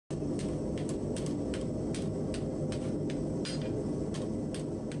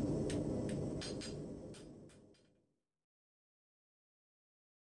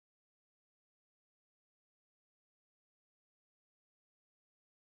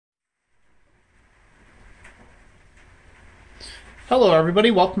Hello everybody,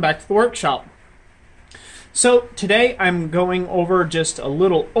 welcome back to the workshop. So today I'm going over just a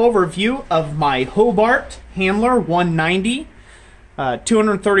little overview of my Hobart Handler 190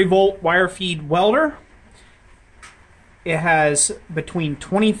 230 volt wire feed welder. It has between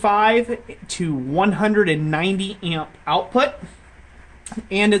 25 to 190 amp output,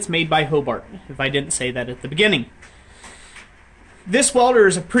 and it's made by Hobart, if I didn't say that at the beginning. This welder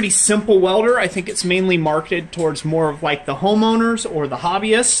is a pretty simple welder. I think it's mainly marketed towards more of like the homeowners or the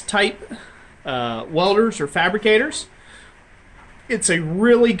hobbyist type welders or fabricators. It's a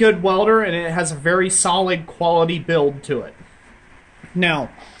really good welder and it has a very solid quality build to it. Now,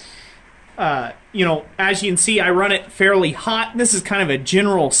 you know, as you can see, I run it fairly hot. This is kind of a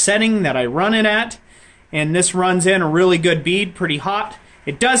general setting that I run it at, and this runs in a really good bead, pretty hot.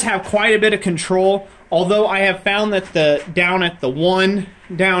 It does have quite a bit of control, although I have found that down at the one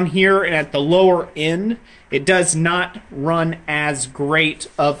down here and at the lower end, it does not run as great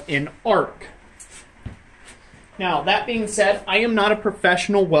of an arc. Now, that being said, I am not a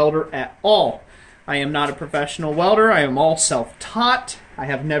professional welder at all. I am not a professional welder. I am all self-taught. I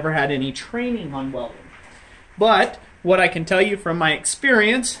have never had any training on welding. But what I can tell you from my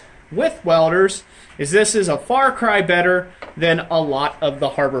experience with welders is this is a far cry better than a lot of the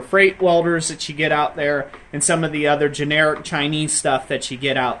Harbor Freight welders that you get out there and some of the other generic Chinese stuff that you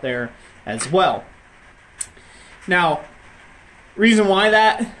get out there as well. Now, reason why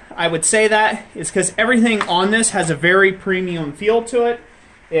that I would say that is because everything on this has a very premium feel to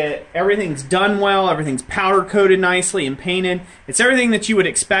it. Everything's done well, everything's powder coated nicely and painted. It's everything that you would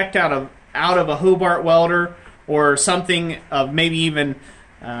expect out of a Hobart welder, or something of maybe even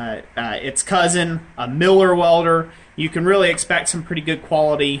its cousin, a Miller welder. You can really expect some pretty good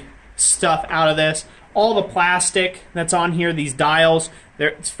quality stuff out of this. All the plastic that's on here, these dials,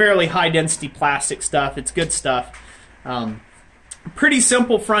 it's fairly high density plastic stuff. It's good stuff. Pretty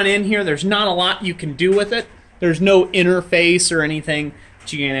simple front end here. There's not a lot you can do with it. There's no interface or anything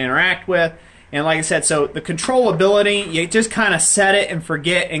that you can interact with. And like I said, so the controllability, you just kind of set it and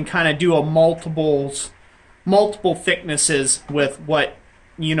forget and kind of do a multiple thicknesses with what,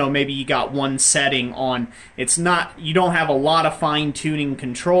 you know, maybe you got one setting on. It's not, you don't have a lot of fine-tuning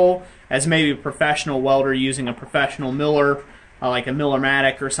control as maybe a professional welder using a professional Miller, like a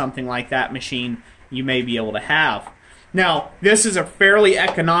Millermatic or something like that machine, you may be able to have. Now, this is a fairly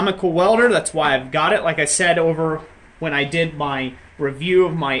economical welder. That's why I've got it. Like I said over when I did my review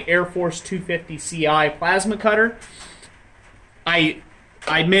of my Air Force 250 CI plasma cutter, I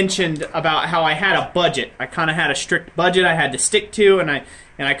mentioned about how I had a budget. I kind of had a strict budget I had to stick to, and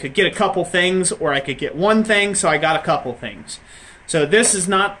I could get a couple things or I could get one thing, so I got a couple things. So this is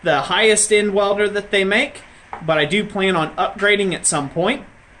not the highest end welder that they make, but I do plan on upgrading at some point.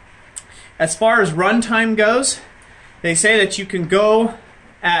 As far as runtime goes, they say that you can go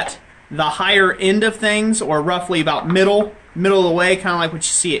at the higher end of things, or roughly about middle of the way, kind of like what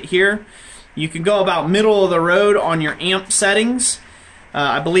you see it here. You can go about middle of the road on your amp settings.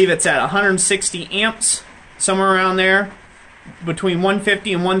 I believe it's at 160 amps, somewhere around there. Between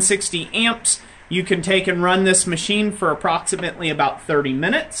 150 and 160 amps, you can take and run this machine for approximately about 30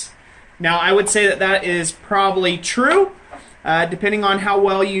 minutes. Now, I would say that that is probably true, depending on how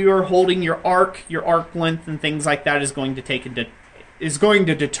well you are holding your arc length and things like that is going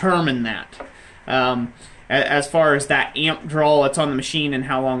to determine that. As far as that amp draw that's on the machine and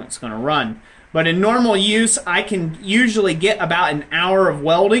how long it's going to run. But in normal use, I can usually get about an hour of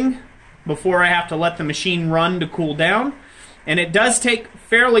welding before I have to let the machine run to cool down. And it does take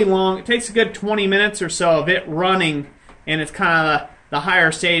fairly long. It takes a good 20 minutes or so of it running, and it's kind of the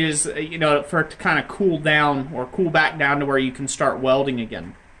higher stages, you know, for it to kind of cool down or cool back down to where you can start welding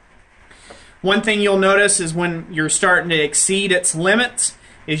again. One thing you'll notice is when you're starting to exceed its limits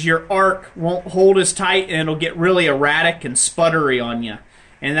is your arc won't hold as tight, and it'll get really erratic and sputtery on you.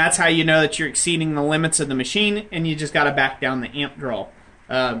 And that's how you know that you're exceeding the limits of the machine, and you just got to back down the amp draw.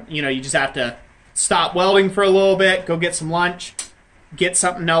 You know, you just have to stop welding for a little bit, go get some lunch, get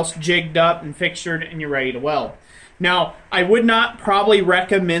something else jigged up and fixtured, and you're ready to weld. Now, I would not probably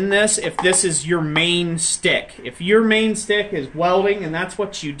recommend this if this is your main stick. If your main stick is welding and that's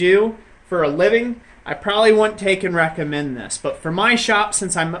what you do for a living, I probably wouldn't take and recommend this. But for my shop,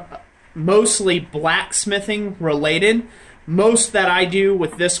 since I'm mostly blacksmithing related, most that I do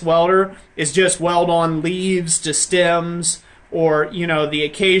with this welder is just weld on leaves to stems, or, you know, the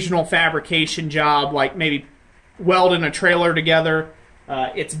occasional fabrication job, like maybe welding a trailer together.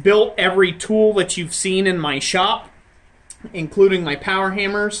 It's built every tool that you've seen in my shop, including my power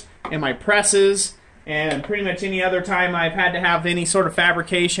hammers and my presses and pretty much any other time I've had to have any sort of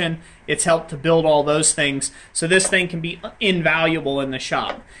fabrication, it's helped to build all those things. So this thing can be invaluable in the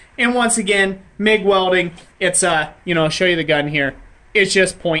shop. And once again, MIG welding, it's I'll show you the gun here. It's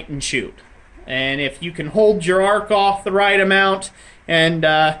just point and shoot. And if you can hold your arc off the right amount and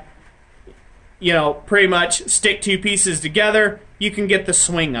pretty much stick two pieces together, you can get the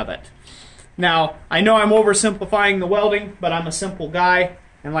swing of it. Now, I know I'm oversimplifying the welding, but I'm a simple guy,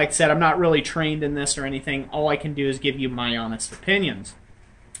 and like I said, I'm not really trained in this or anything. All I can do is give you my honest opinions.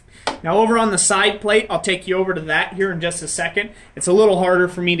 Now, over on the side plate, I'll take you over to that here in just a second. It's a little harder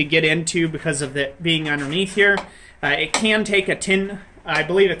for me to get into because of it being underneath here. It can take a 10, I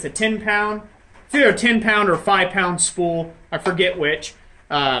believe it's a 10-pound, it's either a 10-pound or a 5-pound spool, I forget which,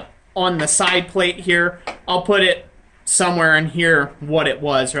 on the side plate here. I'll put it somewhere in here what it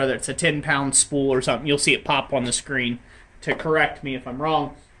was, whether it's a 10-pound spool or something. You'll see it pop on the screen to correct me if I'm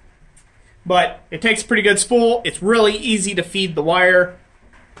wrong. But it takes a pretty good spool. It's really easy to feed the wire.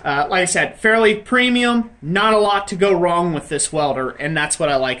 Like I said, fairly premium, not a lot to go wrong with this welder, and that's what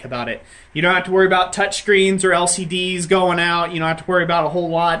I like about it. You don't have to worry about touch screens or LCDs going out. You don't have to worry about a whole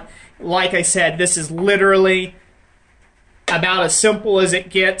lot. Like I said, this is literally about as simple as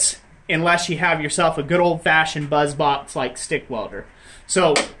it gets, unless you have yourself a good old-fashioned buzz box like stick welder.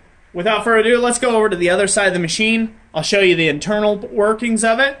 So, without further ado, let's go over to the other side of the machine. I'll show you the internal workings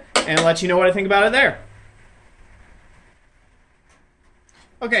of it, and let you know what I think about it there.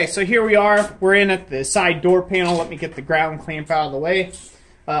 Okay, so here we are. We're in at the side door panel. Let me get the ground clamp out of the way.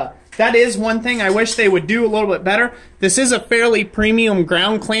 That is one thing I wish they would do a little bit better. This is a fairly premium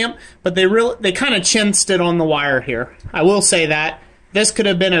ground clamp, but they kind of chinsed it on the wire here. I will say that. This could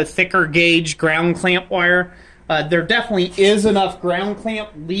have been a thicker gauge ground clamp wire. There definitely is enough ground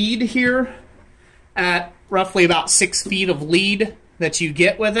clamp lead here at roughly about 6 feet of lead that you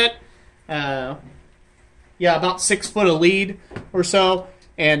get with it. Yeah, about 6 foot of lead or so.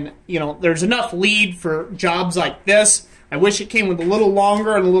 And, there's enough lead for jobs like this. I wish it came with a little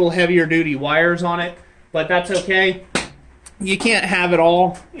longer and a little heavier duty wires on it, but that's okay. You can't have it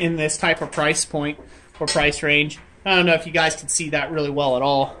all in this type of price point or price range. I don't know if you guys can see that really well at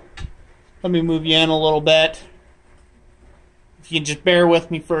all. Let me move you in a little bit. If you can just bear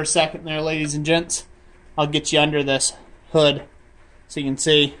with me for a second there, ladies and gents, I'll get you under this hood so you can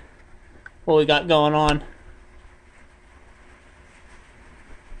see what we got going on.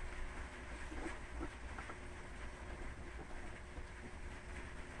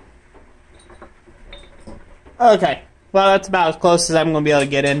 Okay, well, that's about as close as I'm going to be able to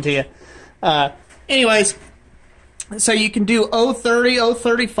get into you. Anyways, so you can do 030,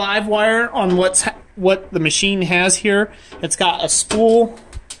 035 wire on what the machine has here. It's got a spool.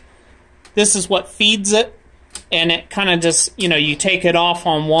 This is what feeds it, and it kind of just, you take it off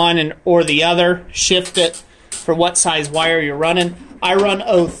on one or the other, shift it for what size wire you're running. I run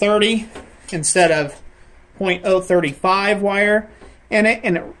 030 instead of 0.035 wire in it,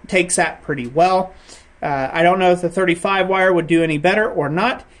 and it takes that pretty well. I don't know if the 35 wire would do any better or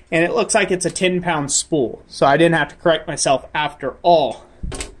not, and it looks like it's a 10-pound spool, so I didn't have to correct myself after all.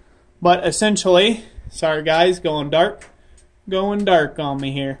 But essentially, sorry guys, going dark on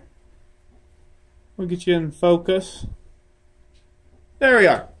me here. We'll get you in focus. There we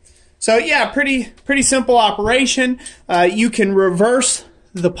are. So yeah, pretty simple operation. You can reverse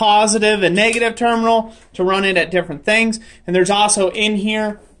the positive and negative terminal to run it at different things, and there's also in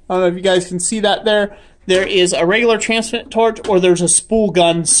here, I don't know if you guys can see that there, there is a regular transmit torch or there's a spool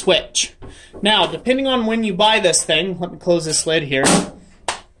gun switch. Now, depending on when you buy this thing, let me close this lid here.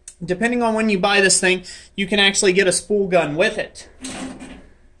 Depending on when you buy this thing, you can actually get a spool gun with it.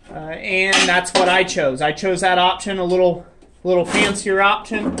 And that's what I chose. I chose that option, a little fancier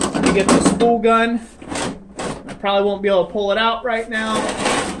option to get the spool gun. I probably won't be able to pull it out right now,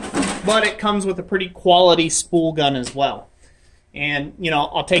 but it comes with a pretty quality spool gun as well. And,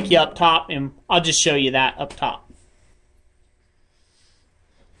 I'll take you up top, and I'll just show you that up top.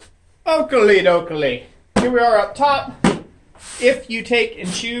 Oakley dokley. Here we are up top. If you take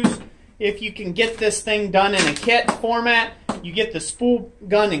and choose, if you can get this thing done in a kit format, you get the spool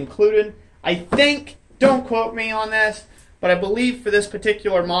gun included. I think, don't quote me on this, but I believe for this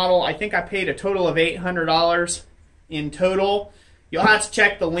particular model, I think I paid a total of $800 in total. You'll have to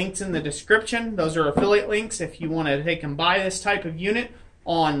check the links in the description. Those are affiliate links if you want to take and buy this type of unit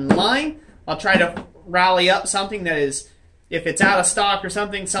online. I'll try to rally up something that is, if it's out of stock or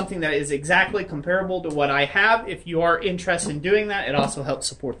something that is exactly comparable to what I have. If you are interested in doing that, it also helps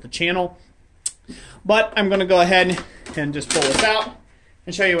support the channel. But I'm going to go ahead and just pull this out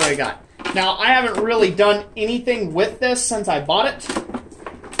and show you what I got. Now, I haven't really done anything with this since I bought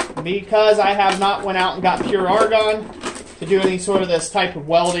it. because I have not went out and got pure argon to do any sort of this type of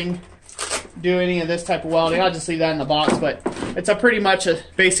welding, I'll just leave that in the box. But it's a pretty much a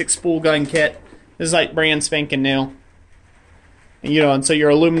basic spool gun kit. This is like brand spanking new. And, you know, and so your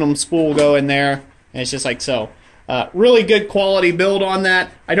aluminum spool will go in there, and it's just like so. Really good quality build on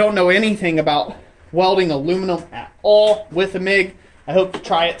that. I don't know anything about welding aluminum at all with a MIG. I hope to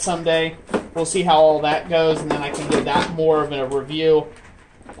try it someday. We'll see how all that goes, and then I can give that more of a review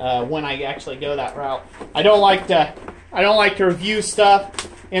when I actually go that route. I don't like to review stuff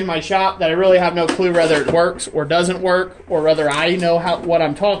in my shop that I really have no clue whether it works or doesn't work, or whether I know what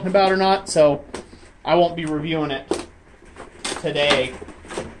I'm talking about or not. So I won't be reviewing it today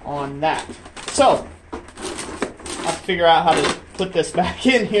on that. So I have to figure out how to put this back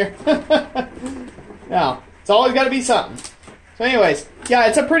in here. Now, it's always got to be something. So anyways, yeah,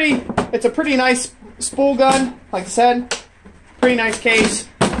 it's a pretty nice spool gun. Like I said, pretty nice case.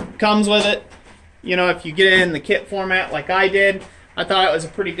 Comes with it. You know, if you get it in the kit format like I did, I thought it was a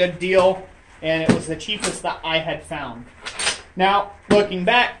pretty good deal, and it was the cheapest that I had found. Now, looking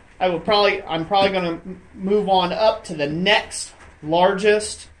back, I'm probably going to move on up to the next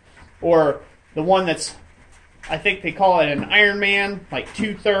largest, or the one that's, I think they call it an Ironman, like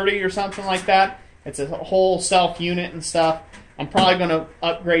 230 or something like that. It's a whole self unit and stuff. I'm probably going to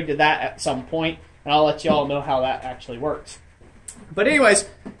upgrade to that at some point, and I'll let you all know how that actually works. But anyways,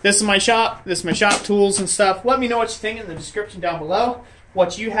 this is my shop. This is my shop tools and stuff. Let me know what you think in the description down below.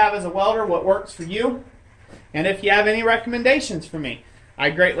 What you have as a welder, what works for you. And if you have any recommendations for me, I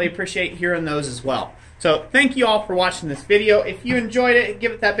greatly appreciate hearing those as well. So thank you all for watching this video. If you enjoyed it,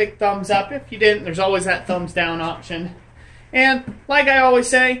 give it that big thumbs up. If you didn't, there's always that thumbs down option. And like I always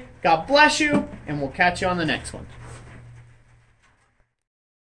say, God bless you, and we'll catch you on the next one.